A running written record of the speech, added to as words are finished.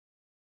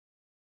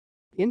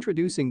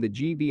Introducing the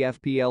GBF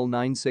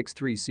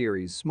PL963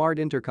 series Smart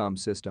Intercom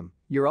System,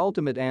 your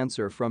ultimate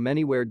answer from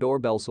anywhere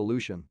doorbell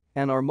solution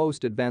and our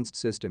most advanced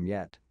system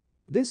yet.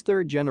 This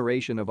third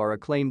generation of our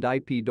acclaimed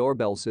IP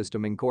doorbell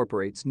system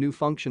incorporates new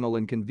functional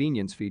and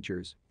convenience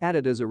features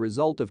added as a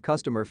result of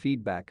customer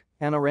feedback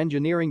and our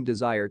engineering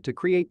desire to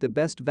create the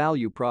best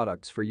value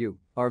products for you,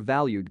 our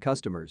valued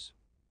customers.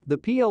 The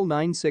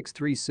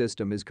PL963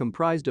 system is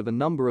comprised of a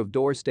number of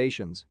door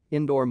stations,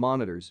 indoor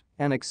monitors,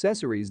 and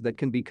accessories that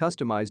can be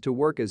customized to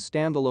work as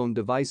standalone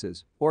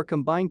devices or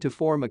combined to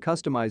form a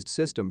customized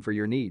system for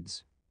your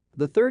needs.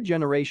 The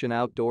third-generation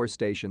outdoor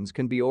stations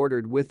can be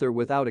ordered with or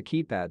without a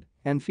keypad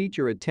and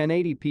feature a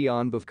 1080p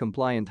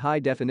ONVIF-compliant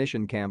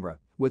high-definition camera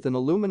with an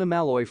aluminum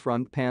alloy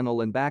front panel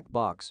and back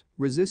box,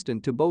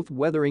 resistant to both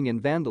weathering and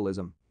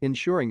vandalism,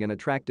 ensuring an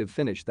attractive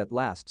finish that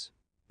lasts.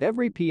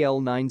 Every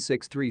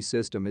PL963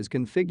 system is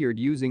configured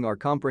using our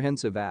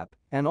comprehensive app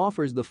and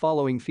offers the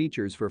following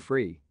features for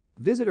free.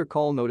 Visitor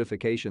call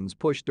notifications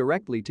push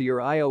directly to your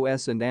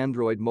iOS and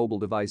Android mobile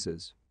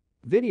devices.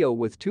 Video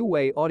with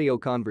two-way audio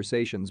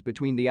conversations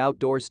between the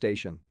outdoor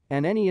station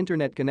and any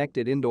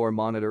internet-connected indoor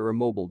monitor or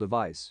mobile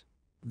device.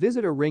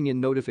 Visitor ring-in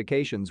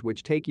notifications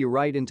which take you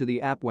right into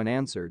the app when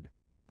answered.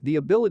 The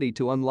ability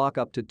to unlock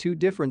up to 2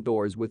 different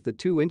doors with the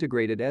 2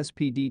 integrated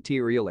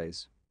SPDT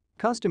relays.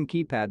 Custom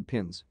keypad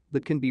pins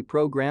that can be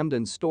programmed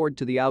and stored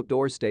to the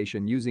outdoor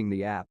station using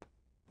the app.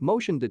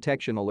 Motion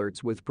detection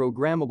alerts with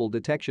programmable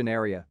detection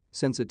area,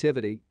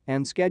 sensitivity,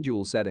 and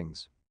schedule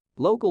settings.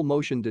 Local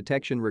motion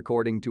detection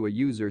recording to a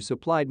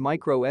user-supplied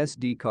micro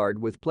SD card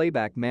with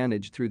playback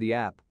managed through the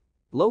app.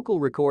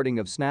 Local recording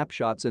of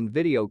snapshots and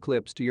video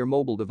clips to your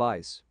mobile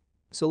device.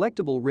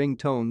 Selectable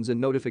ringtones and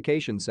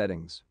notification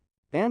settings.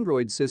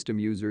 Android system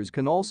users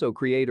can also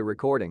create a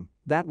recording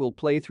that will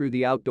play through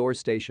the outdoor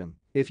station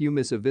if you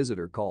miss a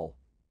visitor call.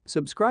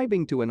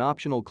 Subscribing to an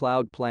optional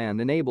cloud plan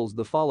enables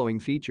the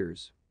following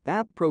features.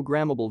 App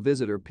programmable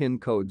visitor PIN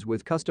codes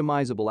with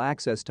customizable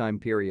access time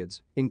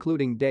periods,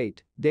 including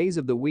date, days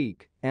of the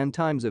week, and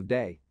times of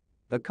day.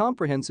 A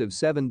comprehensive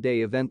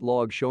 7-day event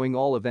log showing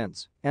all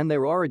events and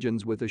their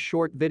origins with a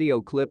short video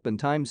clip and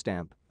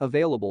timestamp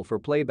available for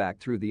playback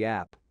through the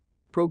app.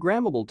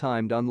 Programmable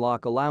timed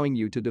unlock allowing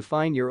you to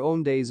define your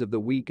own days of the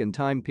week and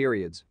time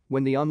periods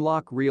when the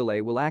unlock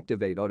relay will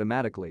activate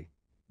automatically.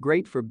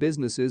 Great for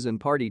businesses and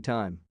party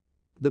time.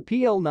 The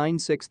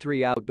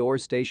PL963 outdoor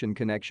station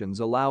connections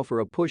allow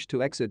for a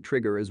push-to-exit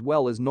trigger as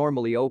well as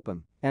normally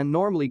open and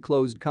normally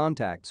closed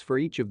contacts for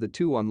each of the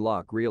 2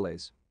 unlock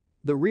relays.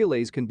 The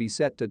relays can be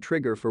set to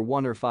trigger for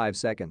 1 or 5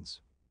 seconds.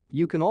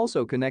 You can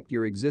also connect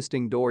your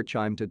existing door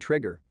chime to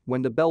trigger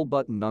when the bell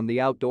button on the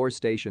outdoor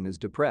station is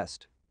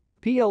depressed.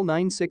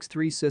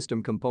 PL963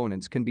 system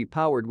components can be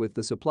powered with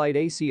the supplied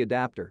AC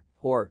adapter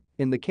or,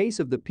 in the case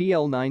of the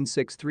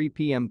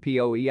PL963PM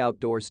PoE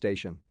outdoor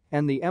station,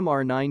 and the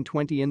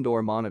MR920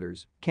 indoor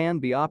monitors can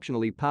be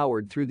optionally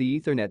powered through the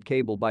Ethernet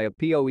cable by a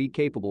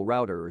PoE-capable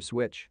router or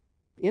switch.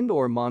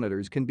 Indoor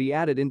monitors can be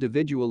added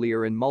individually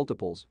or in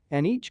multiples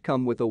and each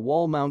come with a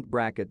wall mount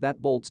bracket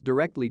that bolts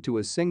directly to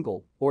a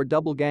single or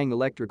double-gang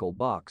electrical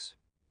box.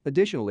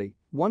 Additionally,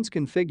 once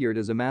configured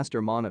as a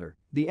master monitor,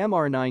 the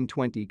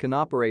MR920 can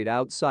operate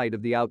outside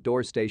of the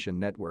outdoor station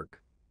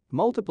network.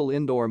 Multiple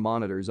indoor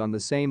monitors on the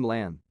same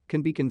LAN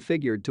can be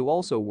configured to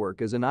also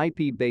work as an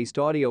IP-based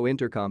audio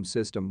intercom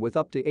system with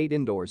up to 8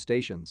 indoor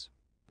stations.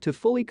 To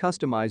fully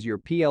customize your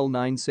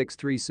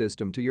PL963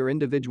 system to your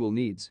individual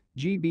needs,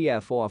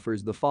 GBF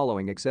offers the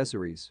following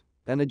accessories.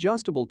 An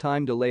adjustable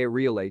time delay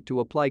relay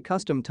to apply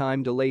custom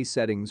time delay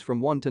settings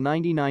from 1 to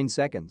 99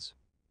 seconds.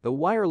 A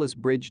wireless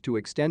bridge to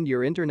extend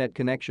your internet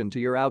connection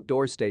to your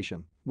outdoor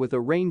station with a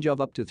range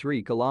of up to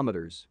 3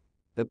 kilometers.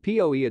 A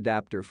PoE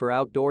adapter for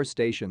outdoor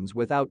stations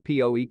without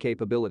PoE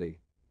capability.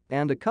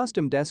 And a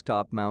custom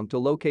desktop mount to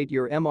locate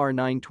your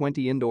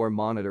MR920 indoor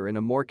monitor in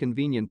a more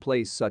convenient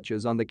place such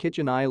as on the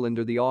kitchen island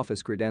or the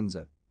office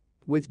credenza.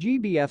 With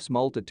GBF's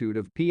multitude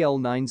of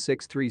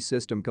PL963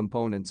 system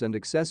components and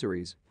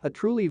accessories, a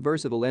truly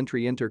versatile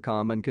entry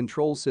intercom and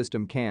control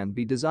system can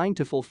be designed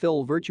to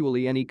fulfill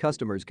virtually any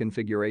customer's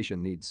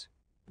configuration needs.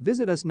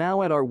 Visit us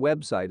now at our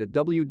website at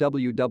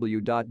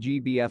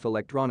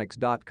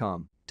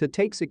www.gbfelectronics.com to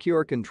take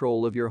secure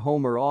control of your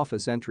home or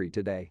office entry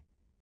today.